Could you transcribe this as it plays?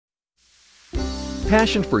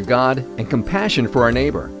passion for God and compassion for our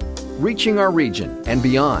neighbor, reaching our region and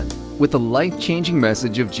beyond with the life-changing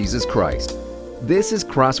message of Jesus Christ. This is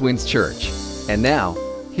Crosswinds Church. And now,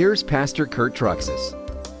 here's Pastor Kurt Truxas.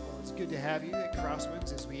 It's good to have you at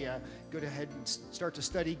Crosswinds as we go ahead and start to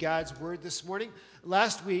study God's Word this morning.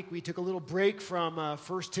 Last week, we took a little break from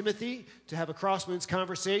 1 Timothy to have a Crosswinds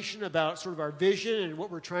conversation about sort of our vision and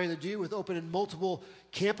what we're trying to do with opening multiple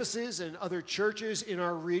campuses and other churches in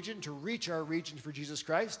our region to reach our region for Jesus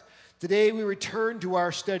Christ. Today, we return to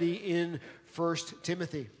our study in 1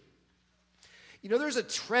 Timothy. You know, there's a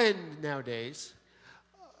trend nowadays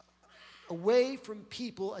away from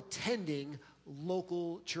people attending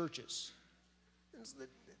local churches.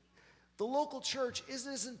 The local church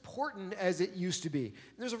isn't as important as it used to be.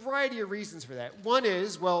 And there's a variety of reasons for that. One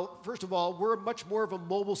is, well, first of all, we're much more of a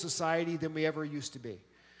mobile society than we ever used to be.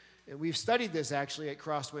 And we've studied this actually at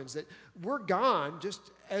Crosswinds, that we're gone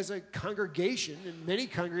just as a congregation, and many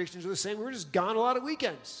congregations are the same. We're just gone a lot of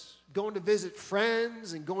weekends, going to visit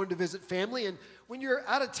friends and going to visit family. And when you're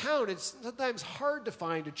out of town, it's sometimes hard to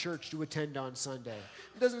find a church to attend on Sunday.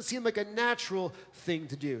 It doesn't seem like a natural thing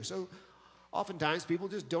to do. So oftentimes, people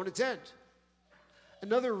just don't attend.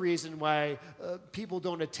 Another reason why people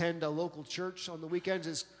don't attend a local church on the weekends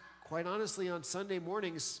is, quite honestly, on Sunday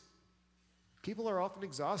mornings, people are often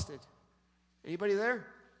exhausted. Anybody there?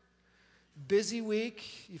 Busy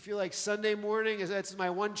week. You feel like Sunday morning that's my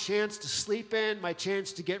one chance to sleep in, my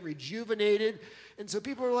chance to get rejuvenated. And so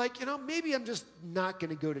people are like, maybe I'm just not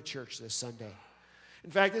going to go to church this Sunday.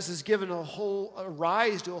 In fact, this has given a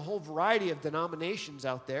rise to a whole variety of denominations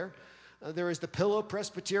out there. There is the Pillow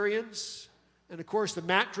Presbyterians, and of course the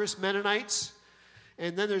Mattress Mennonites,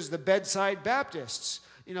 and then there's the Bedside Baptists,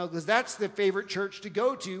 because that's the favorite church to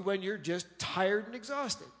go to when you're just tired and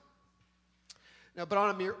exhausted. Now, but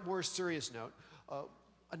on a more serious note,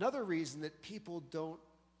 another reason that people don't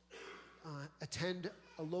attend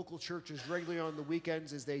a local church as regularly on the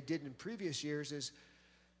weekends as they did in previous years is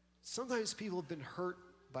sometimes people have been hurt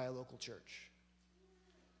by a local church.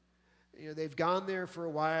 They've gone there for a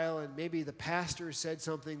while, and maybe the pastor said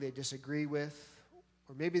something they disagree with,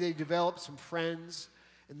 or maybe they developed some friends,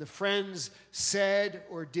 and the friends said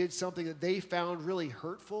or did something that they found really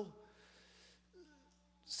hurtful,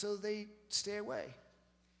 so they stay away.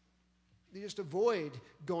 They just avoid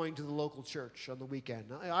going to the local church on the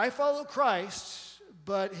weekend. I follow Christ,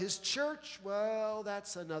 but his church, well,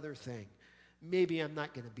 that's another thing. Maybe I'm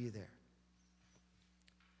not going to be there.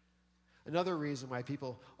 Another reason why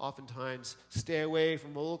people oftentimes stay away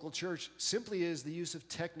from a local church simply is the use of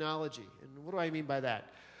technology. And what do I mean by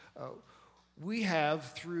that? We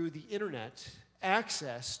have, through the internet,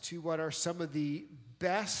 access to what are some of the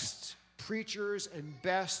best preachers and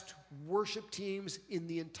best worship teams in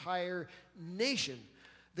the entire nation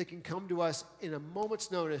that can come to us in a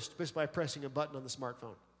moment's notice just by pressing a button on the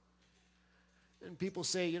smartphone. And people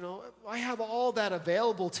say, I have all that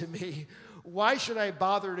available to me. Why should I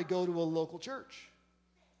bother to go to a local church?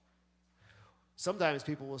 Sometimes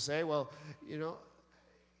people will say, well,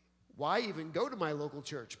 why even go to my local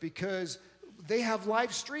church? Because they have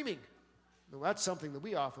live streaming. Well, that's something that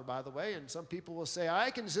we offer, by the way. And some people will say, I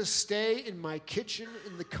can just stay in my kitchen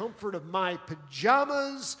in the comfort of my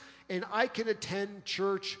pajamas, and I can attend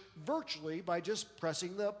church virtually by just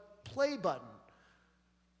pressing the play button.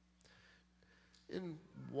 And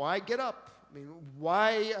why get up?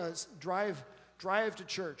 Why drive to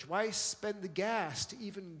church? Why spend the gas to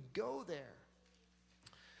even go there?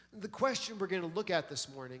 The question we're going to look at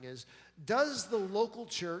this morning is, does the local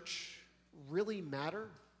church really matter?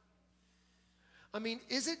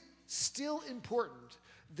 Is it still important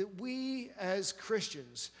that we as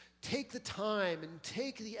Christians take the time and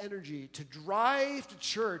take the energy to drive to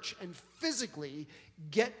church and physically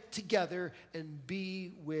get together and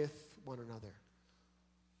be with one another?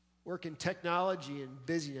 Work in technology and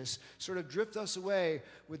busyness sort of drift us away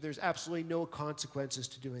where there's absolutely no consequences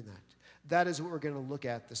to doing that. That is what we're going to look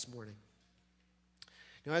at this morning.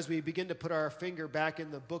 Now, as we begin to put our finger back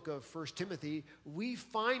in the book of 1 Timothy, we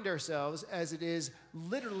find ourselves, as it is,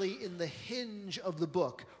 literally in the hinge of the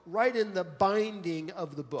book, right in the binding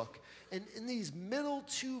of the book. And in these middle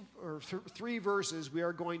three verses we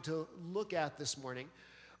are going to look at this morning,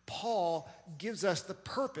 Paul gives us the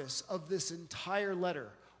purpose of this entire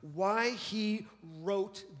letter, why he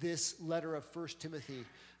wrote this letter of 1 Timothy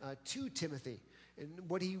to Timothy, and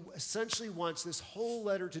what he essentially wants this whole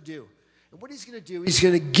letter to do. And what he's going to do, he's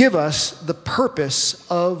going to give us the purpose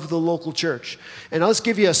of the local church. And I'll just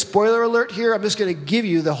give you a spoiler alert here. I'm just going to give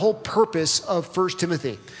you the whole purpose of 1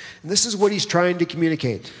 Timothy. And this is what he's trying to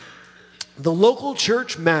communicate. The local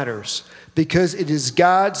church matters because it is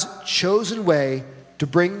God's chosen way to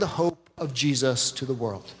bring the hope of Jesus to the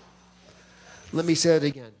world. Let me say it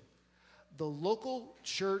again. The local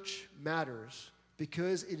church matters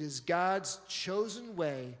because it is God's chosen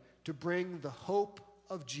way to bring the hope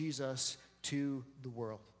of Jesus to the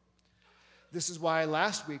world. This is why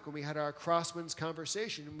last week when we had our Crosswinds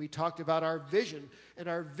conversation, we talked about our vision, and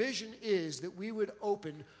our vision is that we would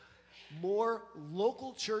open more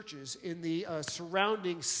local churches in the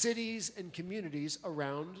surrounding cities and communities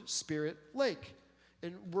around Spirit Lake.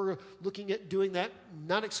 And we're looking at doing that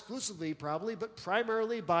not exclusively probably, but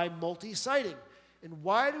primarily by multi-siting. And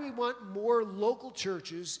why do we want more local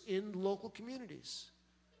churches in local communities?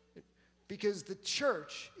 Because the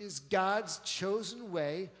church is God's chosen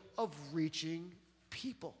way of reaching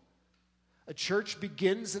people. A church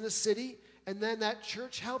begins in a city, and then that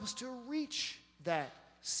church helps to reach that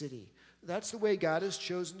city. That's the way God has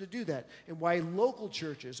chosen to do that, and why local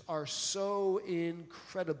churches are so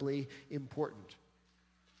incredibly important.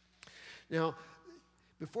 Now,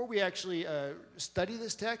 before we actually study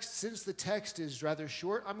this text, since the text is rather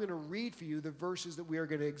short, I'm going to read for you the verses that we are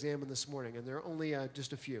going to examine this morning, and there are only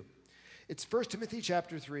just a few. It's 1 Timothy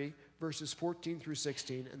chapter 3, verses 14 through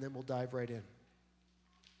 16, and then we'll dive right in.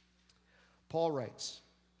 Paul writes,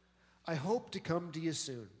 I hope to come to you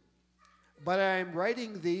soon, but I am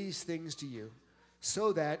writing these things to you,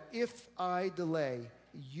 so that if I delay,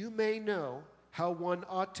 you may know how one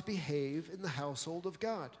ought to behave in the household of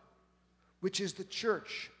God, which is the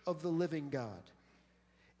church of the living God,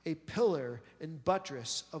 a pillar and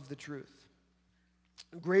buttress of the truth.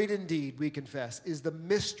 Great indeed, we confess, is the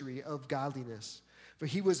mystery of godliness. For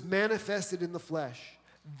he was manifested in the flesh,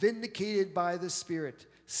 vindicated by the Spirit,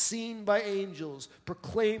 seen by angels,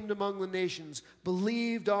 proclaimed among the nations,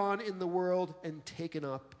 believed on in the world, and taken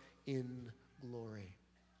up in glory.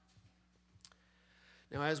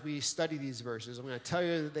 Now, as we study these verses, I'm going to tell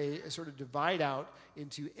you that they sort of divide out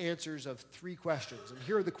into answers of three questions. And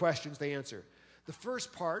here are the questions they answer. The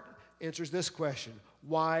first part answers this question: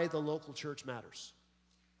 why the local church matters.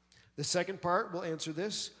 The second part will answer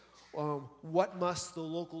this: what must the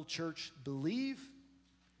local church believe?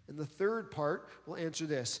 And the third part will answer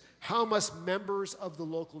this: how must members of the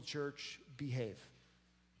local church behave?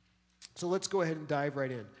 So let's go ahead and dive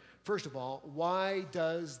right in. First of all, why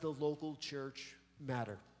does the local church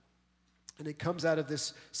matter? And it comes out of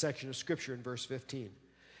this section of Scripture in verse 15.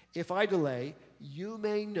 If I delay, you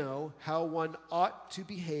may know how one ought to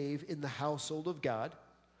behave in the household of God,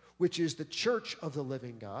 which is the church of the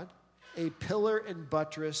living God, a pillar and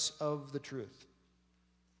buttress of the truth.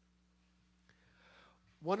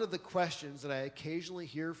 One of the questions that I occasionally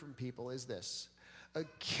hear from people is this: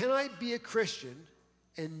 can I be a Christian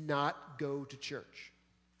and not go to church?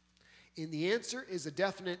 And the answer is a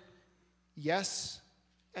definite yes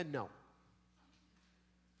and no.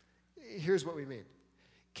 Here's what we mean.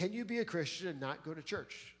 Can you be a Christian and not go to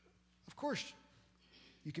church? Of course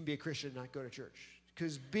you can be a Christian and not go to church.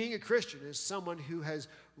 Because being a Christian is someone who has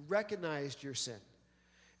recognized your sin,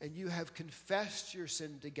 and you have confessed your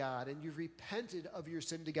sin to God, and you've repented of your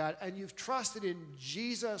sin to God, and you've trusted in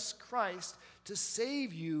Jesus Christ to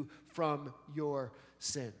save you from your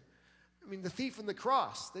sin. I mean, the thief on the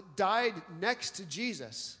cross that died next to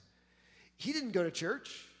Jesus, he didn't go to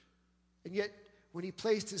church, and yet when he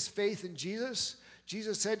placed his faith in Jesus,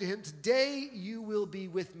 Jesus said to him, "Today you will be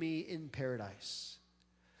with me in paradise."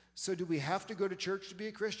 So do we have to go to church to be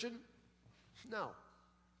a Christian? No.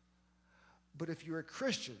 But if you're a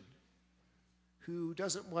Christian who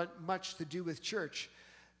doesn't want much to do with church,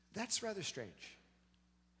 that's rather strange.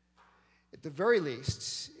 At the very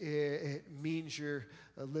least, it means you're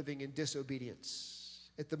living in disobedience.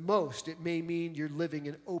 At the most, it may mean you're living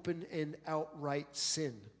in open and outright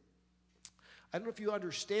sin. I don't know if you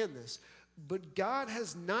understand this, but God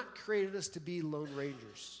has not created us to be lone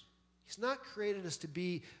rangers. He's not created us to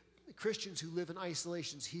be Christians who live in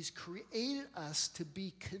isolations. He's created us to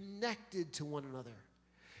be connected to one another.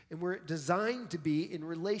 And we're designed to be in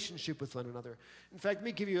relationship with one another. In fact, let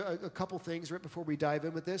me give you a couple things right before we dive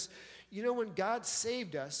in with this. You know, when God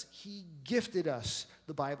saved us, he gifted us,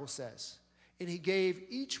 the Bible says. And he gave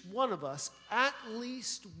each one of us at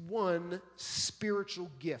least one spiritual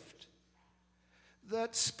gift.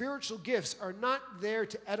 That spiritual gifts are not there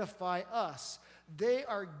to edify us. They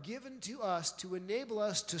are given to us to enable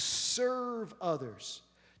us to serve others,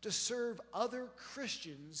 to serve other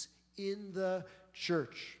Christians in the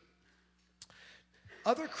church.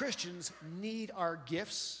 Other Christians need our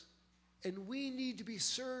gifts, and we need to be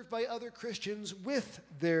served by other Christians with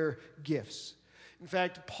their gifts. In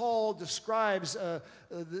fact, Paul describes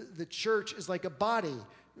the church as like a body.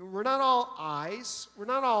 We're not all eyes. We're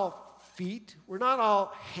not all feet. We're not all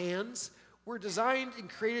hands. We're designed and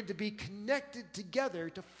created to be connected together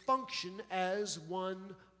to function as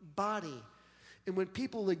one body. And when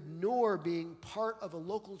people ignore being part of a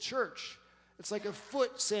local church, it's like a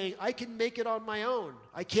foot saying, I can make it on my own.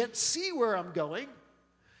 I can't see where I'm going.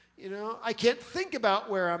 I can't think about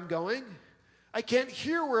where I'm going. I can't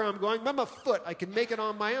hear where I'm going. I'm a foot. I can make it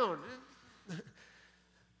on my own.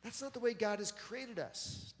 That's not the way God has created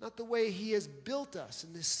us. Not the way He has built us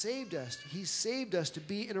and has saved us. He saved us to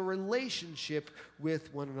be in a relationship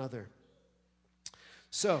with one another.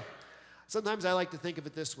 So, sometimes I like to think of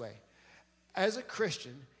it this way. As a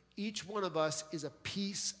Christian, each one of us is a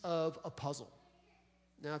piece of a puzzle.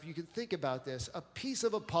 Now, if you can think about this, a piece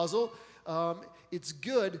of a puzzle, it's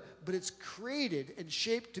good, but it's created and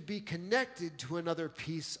shaped to be connected to another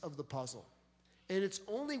piece of the puzzle. And it's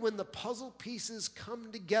only when the puzzle pieces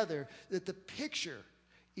come together that the picture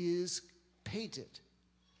is painted.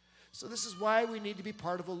 So this is why we need to be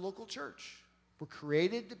part of a local church. We're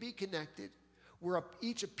created to be connected. We're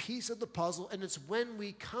each a piece of the puzzle, and it's when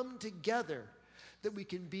we come together that we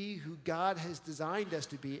can be who God has designed us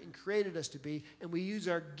to be and created us to be, and we use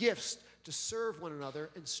our gifts to serve one another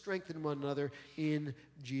and strengthen one another in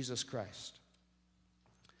Jesus Christ.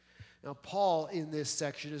 Now, Paul, in this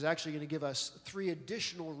section, is actually going to give us 3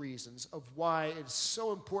 additional reasons of why it's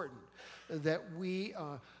so important that we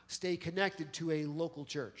stay connected to a local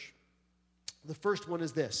church. The first one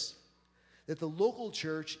is this, that the local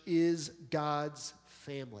church is God's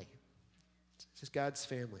family. It's God's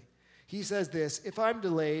family. He says this, if I'm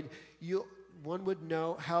delayed, one would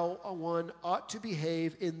know how one ought to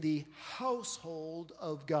behave in the household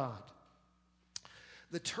of God.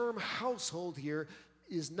 The term household here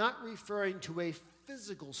is not referring to a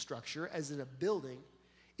physical structure, as in a building.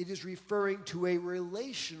 It is referring to a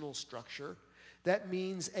relational structure. That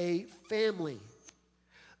means a family.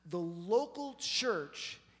 The local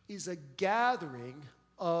church is a gathering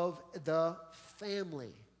of the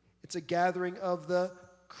family. It's a gathering of the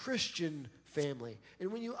Christian family.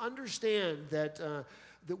 And when you understand that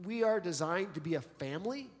we are designed to be a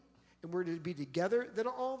family, and we're to be together, then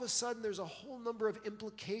all of a sudden there's a whole number of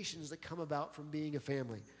implications that come about from being a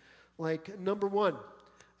family. Like, number one,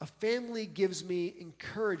 a family gives me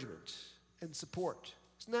encouragement and support.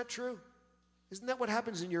 Isn't that true? Isn't that what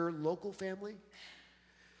happens in your local family?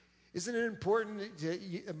 Isn't it important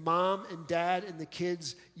that mom and dad and the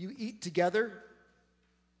kids, you eat together?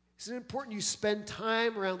 Isn't it important you spend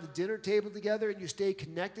time around the dinner table together and you stay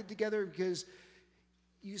connected together because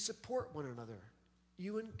you support one another?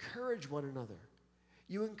 You encourage one another.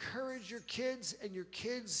 You encourage your kids, and your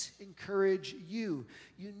kids encourage you.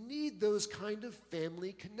 You need those kind of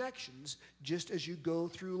family connections just as you go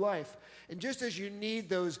through life. And just as you need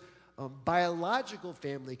those biological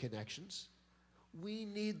family connections, we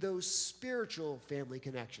need those spiritual family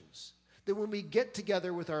connections. That when we get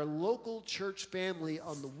together with our local church family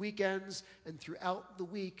on the weekends and throughout the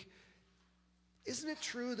week, isn't it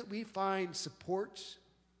true that we find support?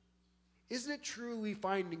 Isn't it true we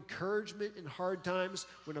find encouragement in hard times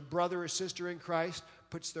when a brother or sister in Christ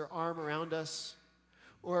puts their arm around us?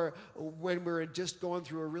 Or when we're just going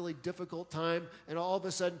through a really difficult time and all of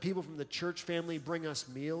a sudden people from the church family bring us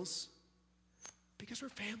meals? Because we're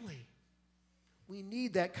family. We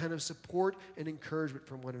need that kind of support and encouragement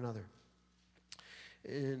from one another.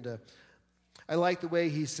 And I like the way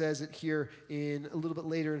he says it here in a little bit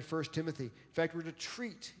later in 1 Timothy. In fact, we're to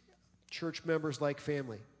treat church members like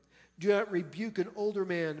family. Do not rebuke an older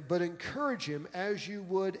man, but encourage him as you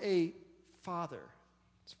would a father.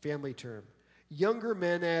 It's a family term. Younger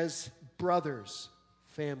men as brothers,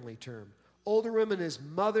 family term. Older women as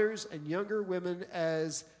mothers, and younger women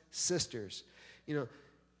as sisters.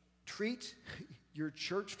 Treat your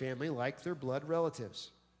church family like their blood relatives.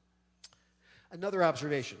 Another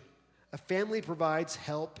observation. A family provides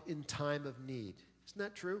help in time of need. Isn't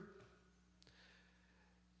that true?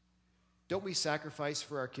 Don't we sacrifice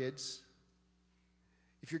for our kids?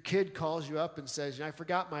 If your kid calls you up and says, I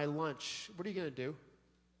forgot my lunch, what are you going to do?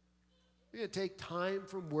 You're going to take time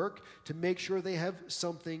from work to make sure they have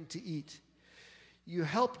something to eat. You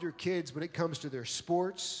help your kids when it comes to their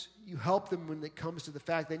sports. You help them when it comes to the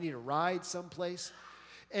fact they need a ride someplace.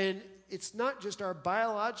 And it's not just our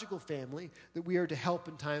biological family that we are to help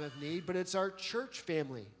in time of need, but it's our church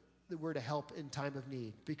family that we're to help in time of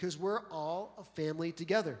need, because we're all a family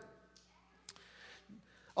together.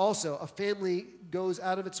 Also, a family goes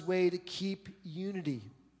out of its way to keep unity.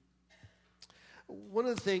 One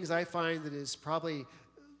of the things I find that is probably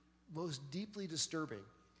most deeply disturbing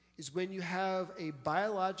is when you have a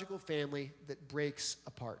biological family that breaks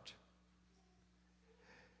apart.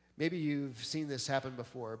 Maybe you've seen this happen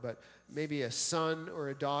before, but maybe a son or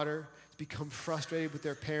a daughter has become frustrated with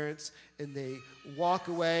their parents and they walk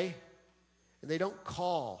away and they don't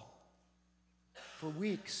call for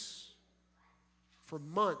weeks, for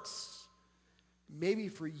months, maybe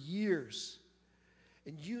for years.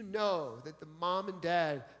 And you know that the mom and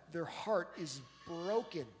dad, their heart is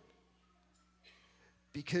broken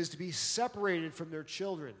because to be separated from their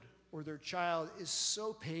children or their child is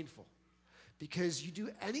so painful, because you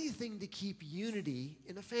do anything to keep unity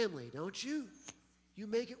in a family, don't you? You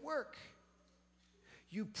make it work.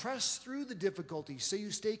 You press through the difficulties so you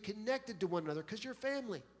stay connected to one another because you're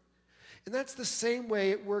family. And that's the same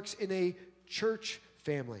way it works in a church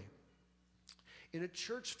family. In a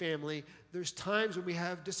church family, there's times when we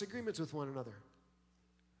have disagreements with one another.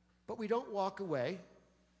 But we don't walk away,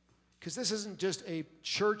 because this isn't just a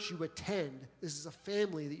church you attend. This is a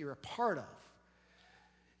family that you're a part of.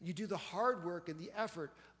 You do the hard work and the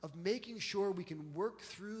effort of making sure we can work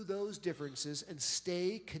through those differences and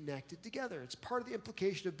stay connected together. It's part of the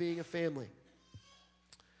implication of being a family.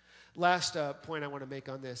 Last point I want to make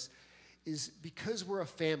on this is, because we're a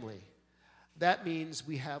family, that means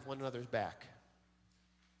we have one another's back.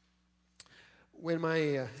 When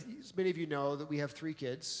as many of you know that we have 3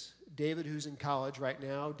 kids, David, who's in college right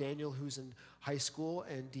now, Daniel, who's in high school,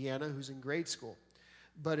 and Deanna, who's in grade school.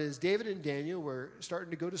 But as David and Daniel were starting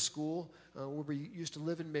to go to school, where we used to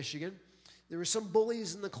live in Michigan, there were some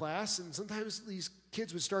bullies in the class, and sometimes these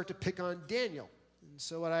kids would start to pick on Daniel. And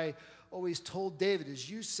so what I always told David is,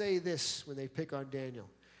 you say this when they pick on Daniel: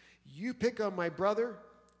 you pick on my brother,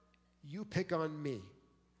 you pick on me.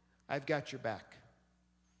 I've got your back.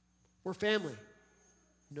 We're family.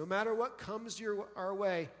 No matter what comes our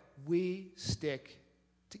way, we stick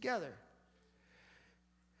together.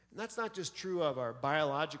 And that's not just true of our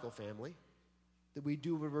biological family, that we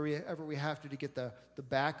do whatever we have to get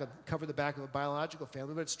cover the back of a biological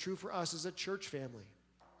family, but it's true for us as a church family.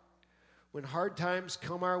 When hard times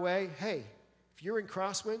come our way, hey, if you're in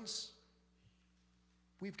Crosswinds,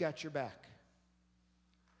 we've got your back.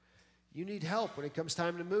 You need help when it comes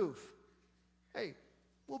time to move. Hey,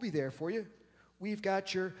 we'll be there for you. We've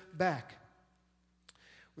got your back.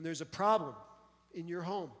 When there's a problem in your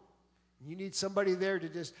home, you need somebody there to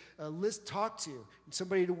just talk to, and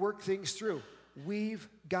somebody to work things through, we've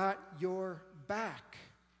got your back.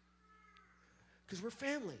 Because we're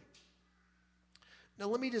family. Now,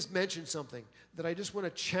 let me just mention something that I just want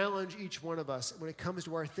to challenge each one of us when it comes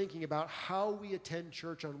to our thinking about how we attend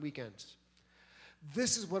church on weekends.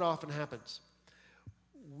 This is what often happens.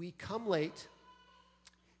 We come late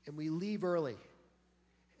and we leave early,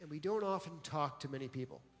 and we don't often talk to many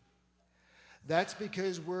people. That's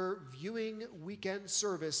because we're viewing weekend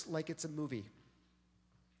service like it's a movie.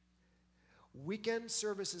 Weekend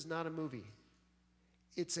service is not a movie.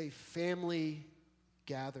 It's a family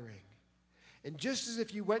gathering. And just as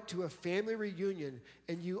if you went to a family reunion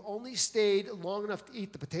and you only stayed long enough to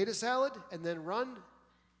eat the potato salad and then run,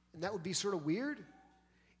 and that would be sort of weird,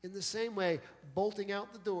 in the same way, bolting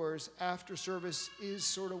out the doors after service is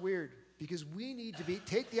sort of weird, because we need to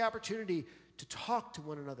take the opportunity to talk to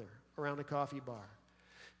one another around a coffee bar,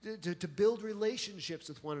 to build relationships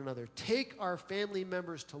with one another, take our family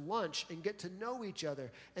members to lunch and get to know each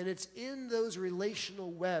other. And it's in those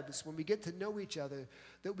relational webs, when we get to know each other,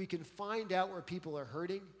 that we can find out where people are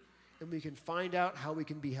hurting, and we can find out how we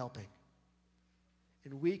can be helping.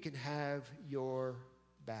 And we can have your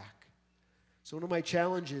back. So one of my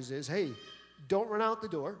challenges is, hey, don't run out the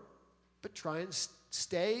door, but try and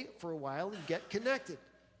stay for a while and get connected.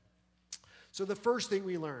 So the first thing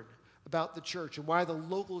we learn about the church and why the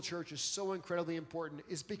local church is so incredibly important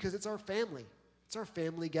is because it's our family. It's our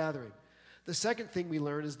family gathering. The second thing we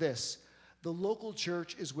learn is this: the local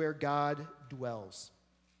church is where God dwells.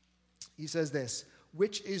 He says this,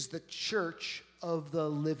 which is the church of the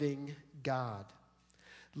living God.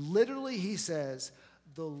 Literally, he says,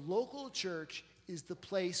 the local church is the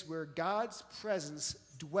place where God's presence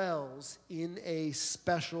dwells in a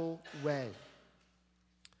special way.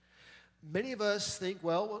 Many of us think,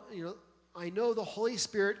 well, I know the Holy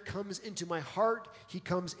Spirit comes into my heart, he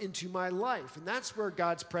comes into my life, and that's where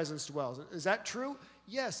God's presence dwells. Is that true?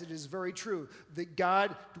 Yes, it is very true that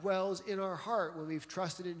God dwells in our heart when we've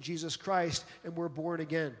trusted in Jesus Christ and we're born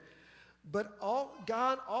again. But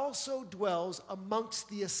God also dwells amongst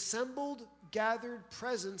the assembled, gathered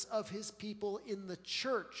presence of his people in the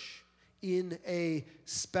church in a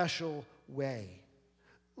special way.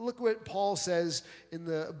 Look what Paul says in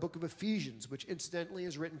the book of Ephesians, which incidentally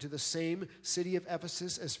is written to the same city of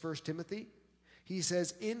Ephesus as 1 Timothy. He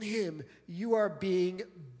says, in him you are being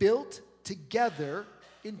built together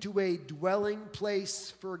into a dwelling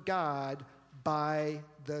place for God by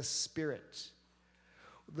the Spirit.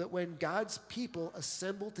 that when God's people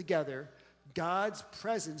assemble together, God's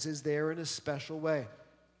presence is there in a special way.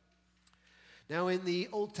 Now, in the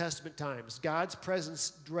Old Testament times, God's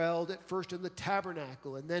presence dwelled at first in the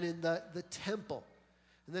tabernacle and then in the temple.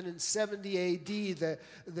 And then in 70 AD,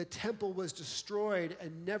 the temple was destroyed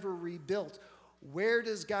and never rebuilt. Where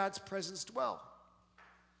does God's presence dwell?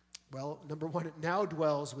 Well, number one, it now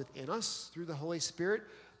dwells within us through the Holy Spirit,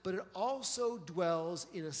 but it also dwells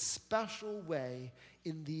in a special way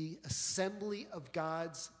in the assembly of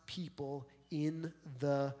God's people in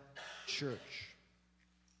the church.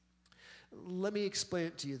 Let me explain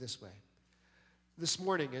it to you this way. This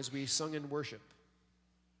morning, as we sung in worship,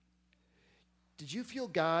 did you feel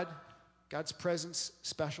God's presence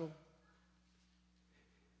special?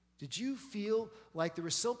 Did you feel like there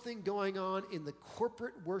was something going on in the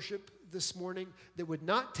corporate worship this morning that would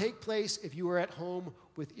not take place if you were at home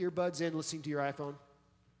with earbuds in listening to your iPhone?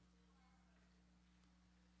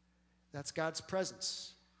 That's God's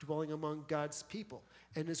presence dwelling among God's people.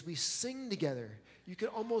 And as we sing together, you can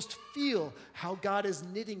almost feel how God is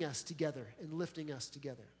knitting us together and lifting us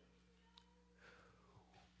together.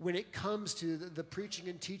 When it comes to the preaching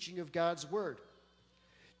and teaching of God's word,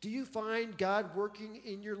 do you find God working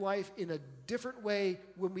in your life in a different way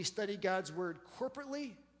when we study God's word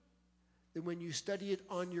corporately than when you study it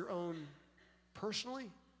on your own personally?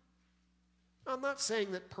 I'm not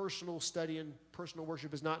saying that personal study and personal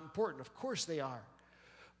worship is not important. Of course they are.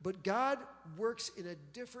 But God works in a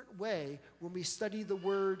different way when we study the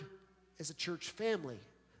word as a church family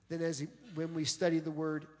than when we study the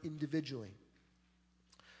word individually.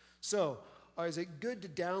 So, is it good to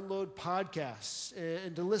download podcasts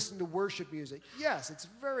and to listen to worship music? Yes, it's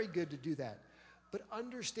very good to do that. But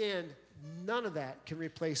understand, none of that can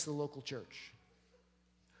replace the local church.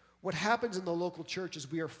 What happens in the local church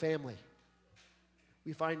is we are family.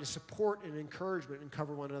 We find support and encouragement and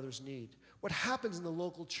cover one another's need. What happens in the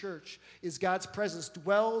local church is God's presence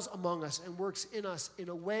dwells among us and works in us in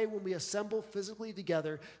a way when we assemble physically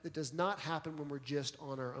together that does not happen when we're just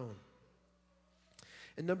on our own.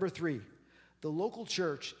 And number 3, the local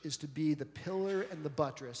church is to be the pillar and the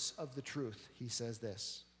buttress of the truth. He says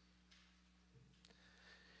this.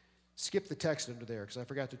 Skip the text under there because I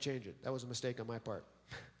forgot to change it. That was a mistake on my part.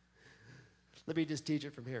 Let me just teach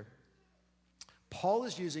it from here. Paul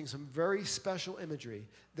is using some very special imagery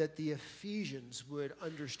that the Ephesians would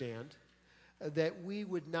understand that we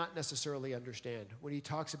would not necessarily understand when he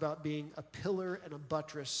talks about being a pillar and a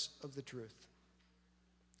buttress of the truth.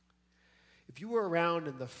 If you were around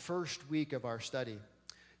in the first week of our study,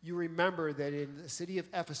 you remember that in the city of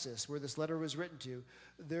Ephesus, where this letter was written to,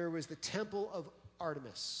 there was the temple of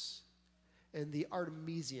Artemis and the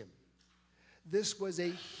Artemisium. This was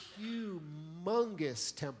a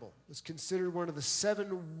humongous temple. It was considered one of the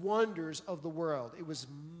 7 wonders of the world. It was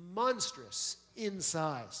monstrous in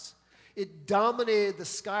size. It dominated the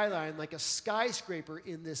skyline like a skyscraper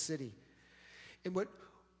in this city. And what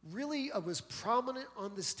really was prominent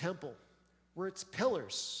on this temple were its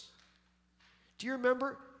pillars. Do you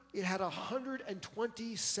remember? It had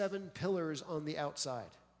 127 pillars on the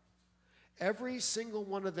outside. Every single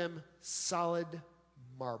one of them solid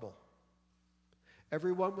marble.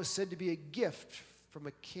 Every one was said to be a gift from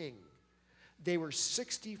a king. They were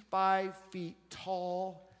 65 feet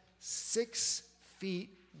tall, 6 feet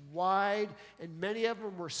wide, and many of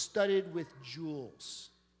them were studded with jewels.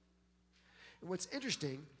 And what's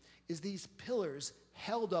interesting is these pillars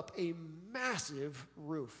held up a massive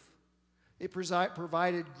roof. They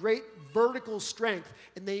provided great vertical strength,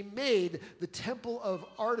 and they made the temple of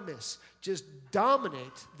Artemis just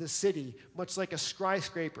dominate the city, much like a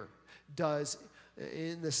skyscraper does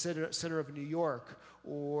in the center of New York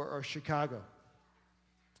or Chicago.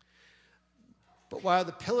 But while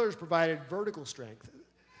the pillars provided vertical strength,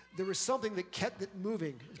 there was something that kept it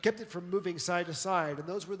moving, kept it from moving side to side, and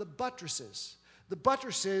those were the buttresses. The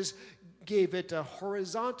buttresses gave it a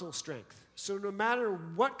horizontal strength. So no matter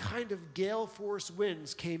what kind of gale force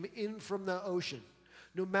winds came in from the ocean,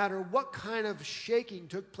 no matter what kind of shaking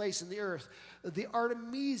took place in the earth, the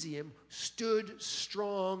Artemisium stood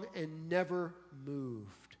strong and never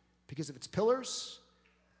moved because of its pillars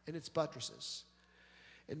and its buttresses.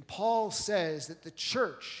 And Paul says that the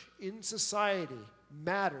church in society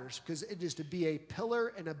matters because it is to be a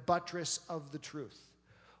pillar and a buttress of the truth.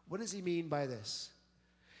 What does he mean by this?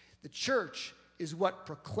 The church is what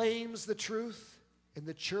proclaims the truth, and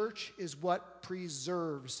the church is what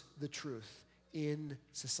preserves the truth in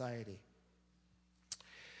society.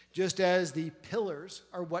 Just as the pillars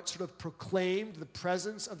are what sort of proclaimed the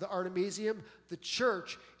presence of the Artemisium, the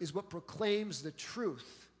church is what proclaims the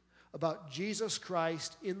truth about Jesus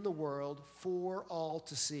Christ in the world for all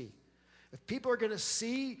to see. If people are going to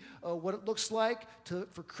see what it looks like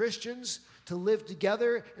for Christians to live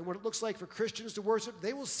together and what it looks like for Christians to worship,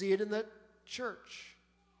 they will see it in the church.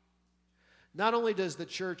 Not only does the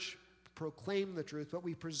church proclaim the truth, but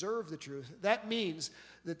we preserve the truth. That means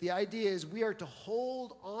that the idea is we are to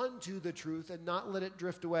hold on to the truth and not let it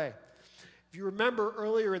drift away. If you remember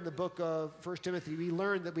earlier in the book of 1 Timothy, we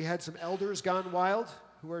learned that we had some elders gone wild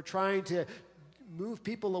who are trying to move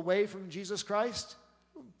people away from Jesus Christ.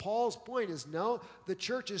 Paul's point is no, the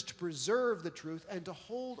church is to preserve the truth and to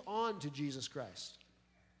hold on to Jesus Christ.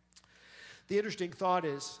 The interesting thought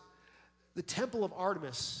is the temple of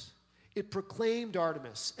Artemis, it proclaimed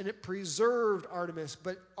Artemis and it preserved Artemis,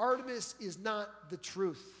 but Artemis is not the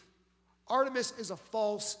truth. Artemis is a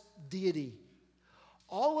false deity.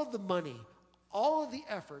 All of the money, all of the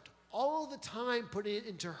effort, all of the time put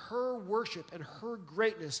into her worship and her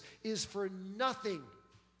greatness is for nothing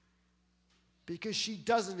because she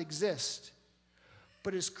doesn't exist.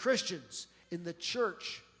 But as Christians in the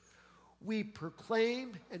church, we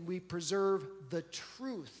proclaim and we preserve the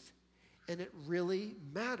truth, and it really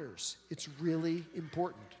matters. It's really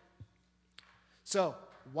important. So,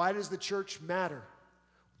 why does the church matter?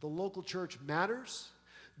 The local church matters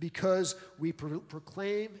because we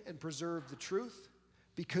proclaim and preserve the truth,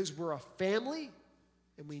 because we're a family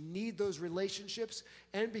and we need those relationships,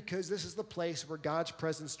 and because this is the place where God's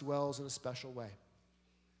presence dwells in a special way.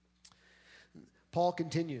 Paul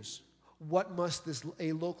continues, what must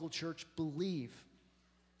a local church believe?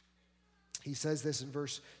 He says this in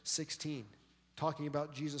verse 16, talking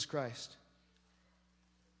about Jesus Christ.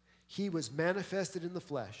 He was manifested in the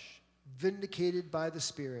flesh, vindicated by the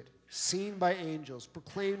Spirit, seen by angels,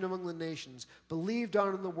 proclaimed among the nations, believed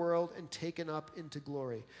on in the world, and taken up into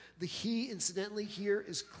glory. The he, incidentally, here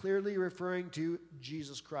is clearly referring to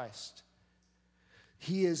Jesus Christ.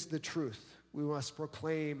 He is the truth we must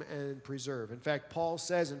proclaim and preserve. In fact, Paul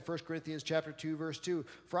says in 1 Corinthians chapter 2, verse 2,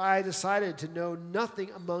 "For I decided to know nothing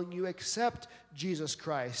among you except Jesus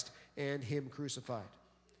Christ and him crucified."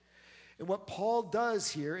 And what Paul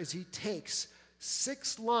does here is he takes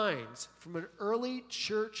 6 lines from an early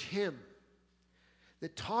church hymn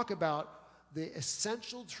that talk about the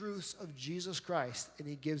essential truths of Jesus Christ, and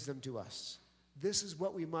he gives them to us. This is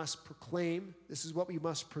what we must proclaim, this is what we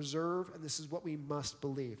must preserve, and this is what we must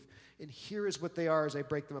believe. And here is what they are as I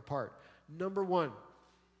break them apart. Number 1,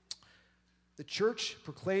 the church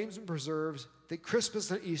proclaims and preserves that Christmas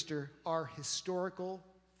and Easter are historical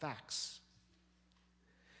facts.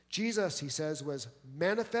 Jesus, he says, was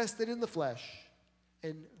manifested in the flesh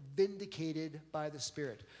and vindicated by the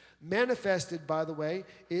Spirit. Manifested, by the way,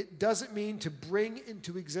 it doesn't mean to bring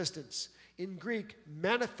into existence. In Greek,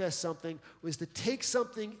 manifest something was to take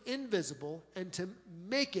something invisible and to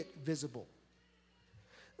make it visible.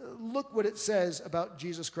 Look what it says about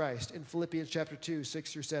Jesus Christ in Philippians chapter 2,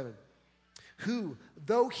 6 through 7. Who,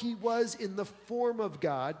 though he was in the form of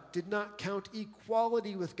God, did not count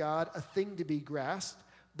equality with God a thing to be grasped,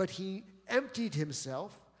 but he emptied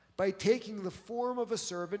himself by taking the form of a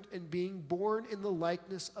servant and being born in the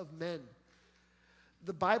likeness of men.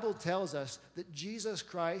 The Bible tells us that Jesus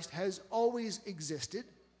Christ has always existed,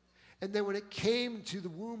 and then when it came to the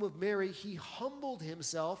womb of Mary, he humbled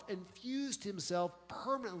himself and fused himself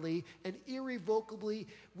permanently and irrevocably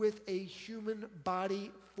with a human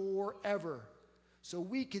body forever. So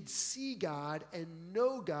we could see God and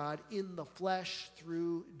know God in the flesh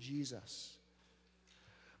through Jesus.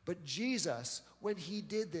 But Jesus, when he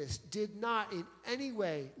did this, did not in any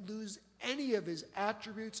way lose any of his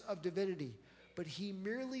attributes of divinity, but he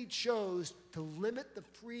merely chose to limit the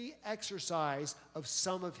free exercise of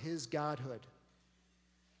some of his godhood.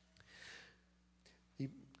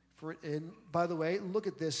 And by the way, look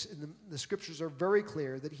at this. The scriptures are very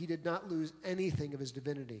clear that he did not lose anything of his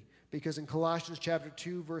divinity. Because in Colossians chapter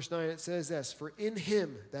 2, verse 9, it says this, "For in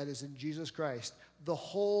him," that is in Jesus Christ, "the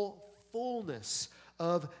whole fullness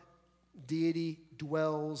of deity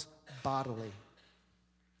dwells bodily."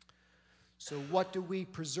 So what do we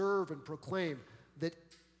preserve and proclaim? That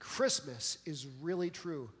Christmas is really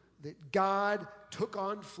true. That God took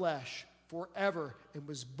on flesh forever and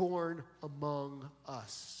was born among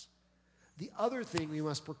us. The other thing we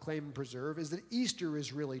must proclaim and preserve is that Easter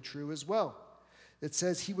is really true as well. It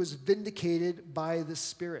says he was vindicated by the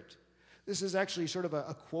Spirit. This is actually sort of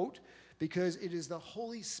a quote, because it is the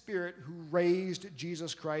Holy Spirit who raised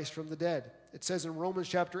Jesus Christ from the dead. It says in Romans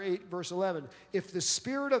chapter 8, verse 11, "If the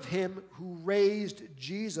Spirit of him who raised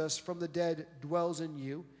Jesus from the dead dwells in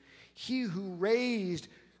you, he who raised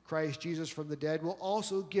Christ Jesus from the dead will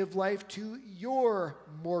also give life to your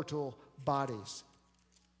mortal bodies."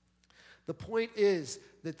 The point is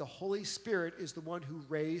that the Holy Spirit is the one who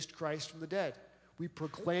raised Christ from the dead. We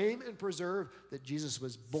proclaim and preserve that Jesus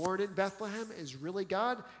was born in Bethlehem, is really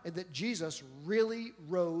God, and that Jesus really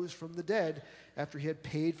rose from the dead after he had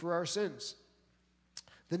paid for our sins.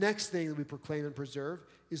 The next thing that we proclaim and preserve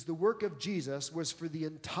is the work of Jesus was for the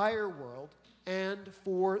entire world and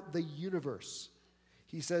for the universe.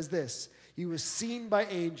 He says this, he was seen by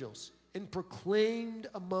angels and proclaimed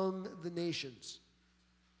among the nations.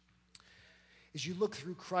 As you look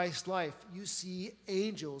through Christ's life, you see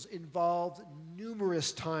angels involved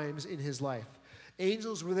numerous times in his life.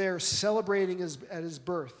 Angels were there celebrating at his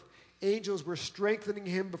birth. Angels were strengthening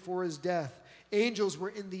him before his death. Angels were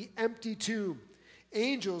in the empty tomb.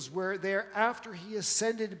 Angels were there after he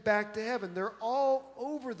ascended back to heaven. They're all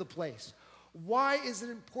over the place. Why is it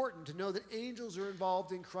important to know that angels are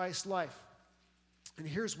involved in Christ's life? And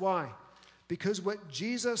here's why. Because what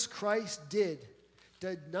Jesus Christ did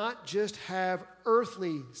not just have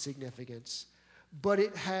earthly significance, but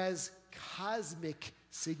it has cosmic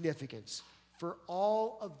significance for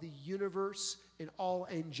all of the universe and all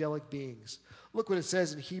angelic beings. Look what it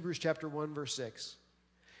says in Hebrews chapter 1, verse 6.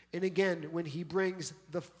 And again, when he brings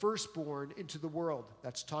the firstborn into the world,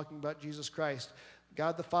 that's talking about Jesus Christ,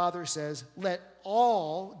 God the Father says, let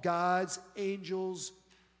all God's angels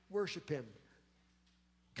worship him.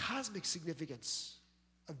 Cosmic significance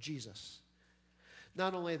of Jesus.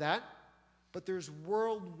 Not only that, but there's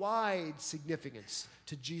worldwide significance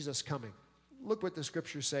to Jesus coming. Look what the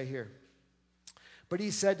scriptures say here. But he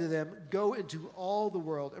said to them, go into all the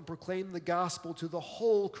world and proclaim the gospel to the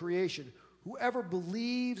whole creation. Whoever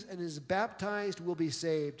believes and is baptized will be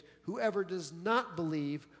saved. Whoever does not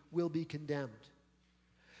believe will be condemned.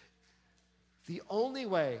 The only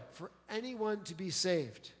way for anyone to be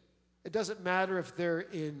saved, it doesn't matter if they're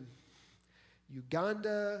in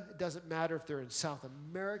Uganda, it doesn't matter if they're in South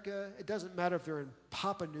America, it doesn't matter if they're in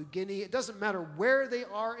Papua New Guinea, it doesn't matter where they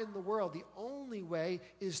are in the world. The only way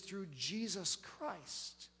is through Jesus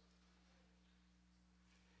Christ.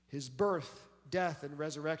 His birth, death, and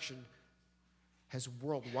resurrection has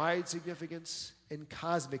worldwide significance and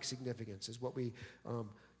cosmic significance, is what we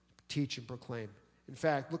teach and proclaim. In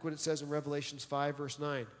fact, look what it says in Revelations 5, verse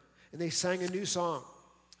 9. And they sang a new song,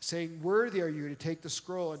 saying, worthy are you to take the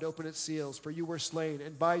scroll and open its seals, for you were slain,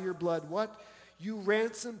 and by your blood, what? You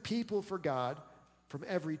ransomed people for God from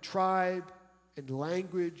every tribe and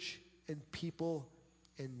language and people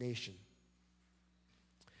and nation.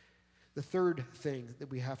 The third thing that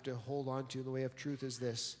we have to hold on to in the way of truth is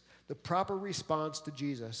this. The proper response to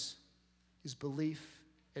Jesus is belief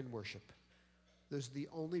and worship. Those are the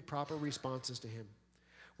only proper responses to him.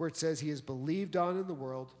 Where it says he is believed on in the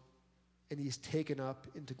world and he's taken up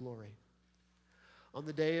into glory. On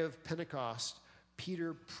the day of Pentecost,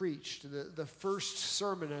 Peter preached the first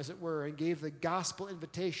sermon, as it were, and gave the gospel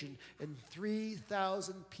invitation, and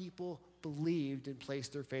 3,000 people believed and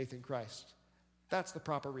placed their faith in Christ. That's the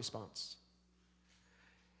proper response.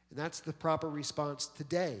 And that's the proper response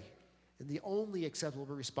today, and the only acceptable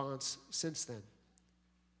response since then.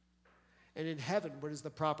 And in heaven, what is the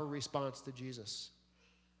proper response to Jesus?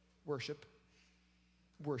 Worship.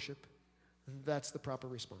 Worship. That's the proper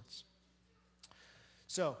response.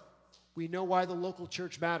 So, we know why the local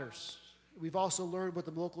church matters. We've also learned what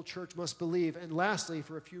the local church must believe. And lastly,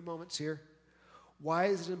 for a few moments here, why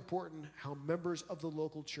is it important how members of the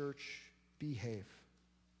local church behave?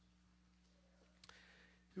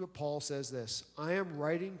 Here's what Paul says this, I am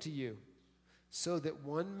writing to you so that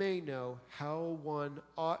one may know how one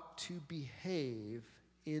ought to behave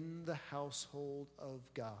in the household of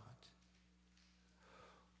God.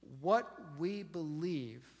 What we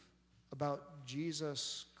believe about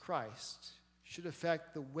Jesus Christ should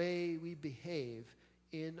affect the way we behave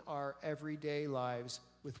in our everyday lives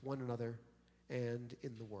with one another and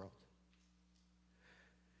in the world.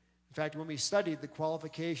 In fact, when we studied the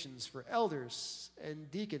qualifications for elders and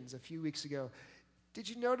deacons a few weeks ago, did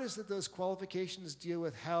you notice that those qualifications deal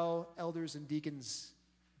with how elders and deacons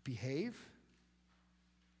behave?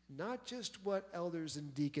 Not just what elders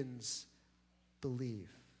and deacons believe.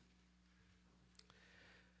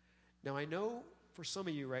 Now, I know for some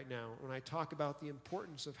of you right now, when I talk about the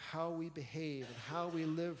importance of how we behave and how we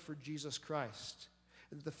live for Jesus Christ,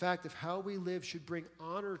 and the fact of how we live should bring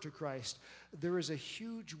honor to Christ, there is a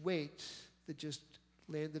huge weight that just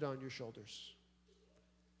landed on your shoulders.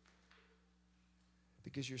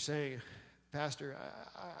 Because you're saying, Pastor,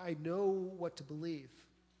 I know what to believe.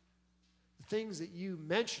 The things that you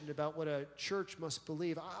mentioned about what a church must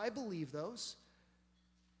believe, I believe those.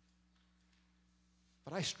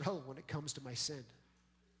 But I struggle when it comes to my sin.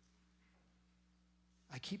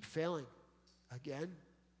 I keep failing again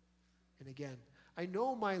and again. I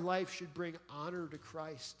know my life should bring honor to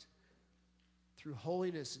Christ through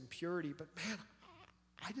holiness and purity, but man,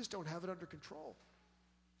 I just don't have it under control.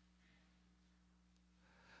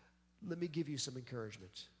 Let me give you some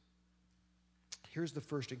encouragement. Here's the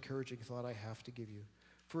first encouraging thought I have to give you.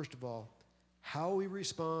 First of all, how we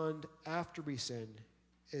respond after we sin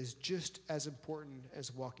is just as important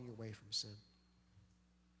as walking away from sin.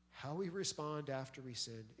 How we respond after we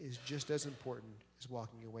sin is just as important as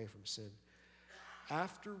walking away from sin.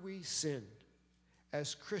 After we sin,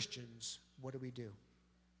 as Christians, what do?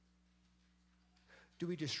 Do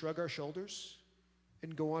we just shrug our shoulders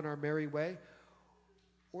and go on our merry way?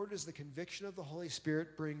 Or does the conviction of the Holy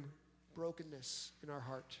Spirit bring brokenness in our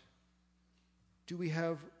heart? Do we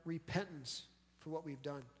have repentance for what we've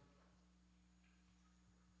done?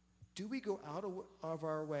 Do we go out of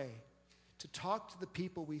our way to talk to the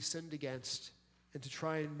people we sinned against and to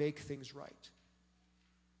try and make things right?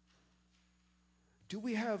 Do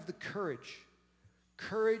we have the courage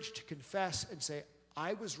to confess and say,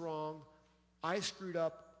 I was wrong, I screwed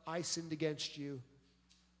up, I sinned against you,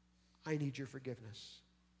 I need your forgiveness?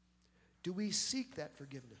 Do we seek that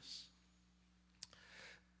forgiveness?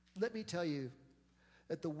 Let me tell you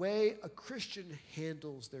that the way a Christian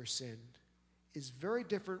handles their sin is very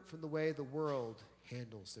different from the way the world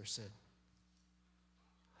handles their sin.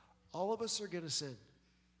 All of us are going to sin,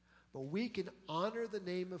 but we can honor the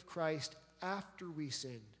name of Christ after we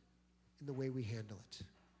sin in the way we handle it.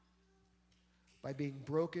 By being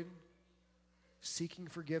broken, seeking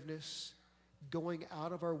forgiveness, going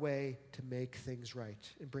out of our way to make things right,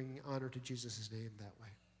 and bringing honor to Jesus' name that way.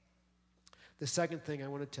 The second thing I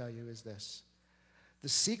want to tell you is this. The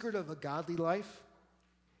secret of a godly life,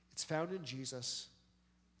 it's found in Jesus,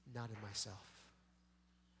 not in myself.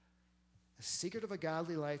 The secret of a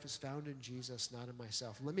godly life is found in Jesus, not in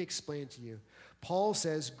myself. Let me explain to you. Paul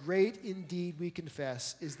says, great indeed, we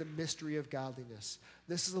confess, is the mystery of godliness.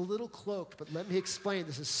 This is a little cloaked, but let me explain.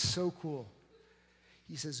 This is so cool.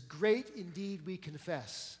 He says, great indeed, we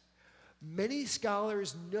confess. Many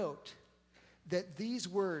scholars note that these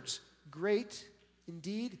words, great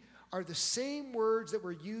indeed, are the same words that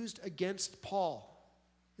were used against Paul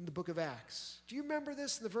in the book of Acts. Do you remember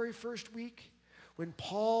this in the very first week? When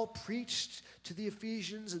Paul preached to the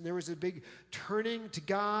Ephesians and there was a big turning to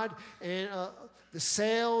God, and the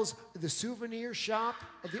sales, the souvenir shop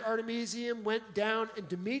of the Artemisium went down, and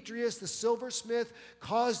Demetrius, the silversmith,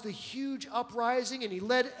 caused a huge uprising, and he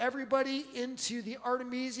led everybody into the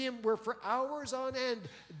Artemisium, where for hours on end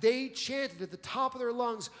they chanted at the top of their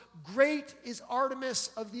lungs, "Great is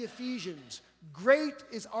Artemis of the Ephesians. Great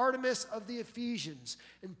is Artemis of the Ephesians."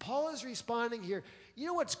 And Paul is responding here, you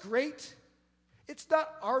know what's great? It's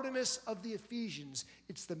not Artemis of the Ephesians.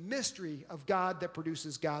 It's the mystery of God that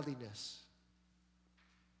produces godliness.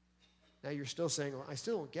 Now you're still saying, well, I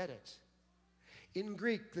still don't get it. In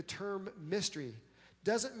Greek, the term mystery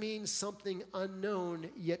doesn't mean something unknown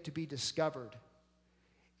yet to be discovered.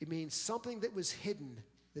 It means something that was hidden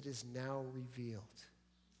that is now revealed.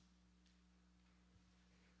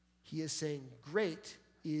 He is saying, great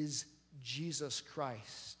is Jesus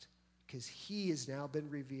Christ, because he has now been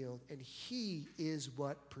revealed, and he is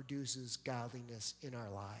what produces godliness in our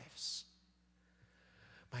lives.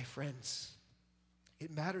 My friends,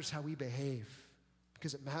 it matters how we behave,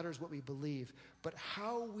 because it matters what we believe. But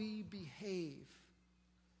how we behave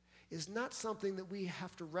is not something that we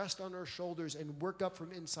have to rest on our shoulders and work up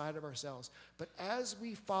from inside of ourselves. But as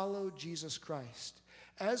we follow Jesus Christ,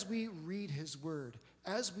 as we read his word,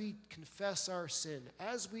 as we confess our sin,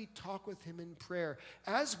 as we talk with him in prayer,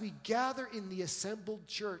 as we gather in the assembled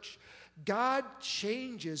church, God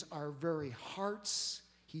changes our very hearts,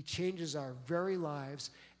 he changes our very lives,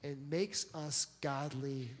 and makes us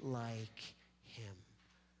godly like him.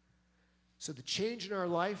 So the change in our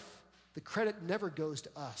life, the credit never goes to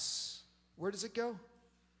us. Where does it go?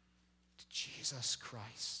 To Jesus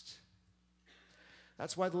Christ.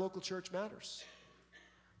 That's why the local church matters.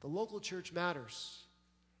 The local church matters.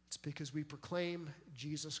 It's because we proclaim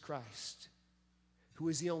Jesus Christ, who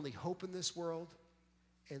is the only hope in this world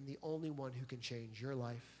and the only one who can change your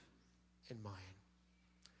life and mine.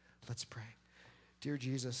 Let's pray. Dear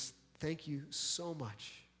Jesus, thank you so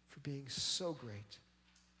much for being so great.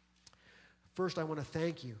 First, I want to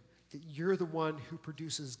thank you that you're the one who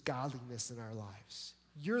produces godliness in our lives.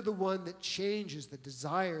 You're the one that changes the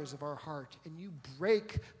desires of our heart, and you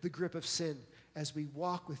break the grip of sin as we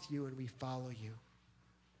walk with you and we follow you.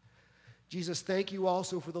 Jesus, thank you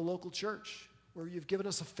also for the local church, where you've given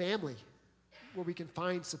us a family where we can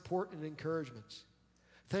find support and encouragement.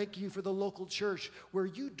 Thank you for the local church, where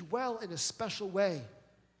you dwell in a special way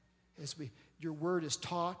as we your word is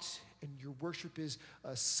taught and your worship is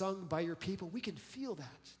sung by your people, we can feel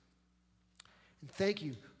that. And thank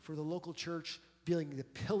you for the local church being the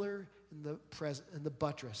pillar and the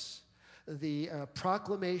buttress, the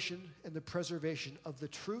proclamation and the preservation of the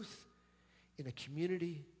truth in a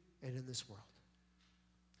community and in this world.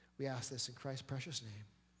 We ask this in Christ's precious name.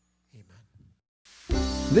 Amen.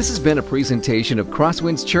 This has been a presentation of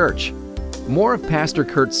Crosswinds Church. More of Pastor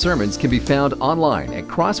Kurt's sermons can be found online at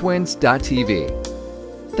crosswinds.tv.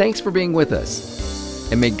 Thanks for being with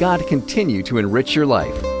us, and may God continue to enrich your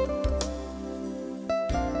life.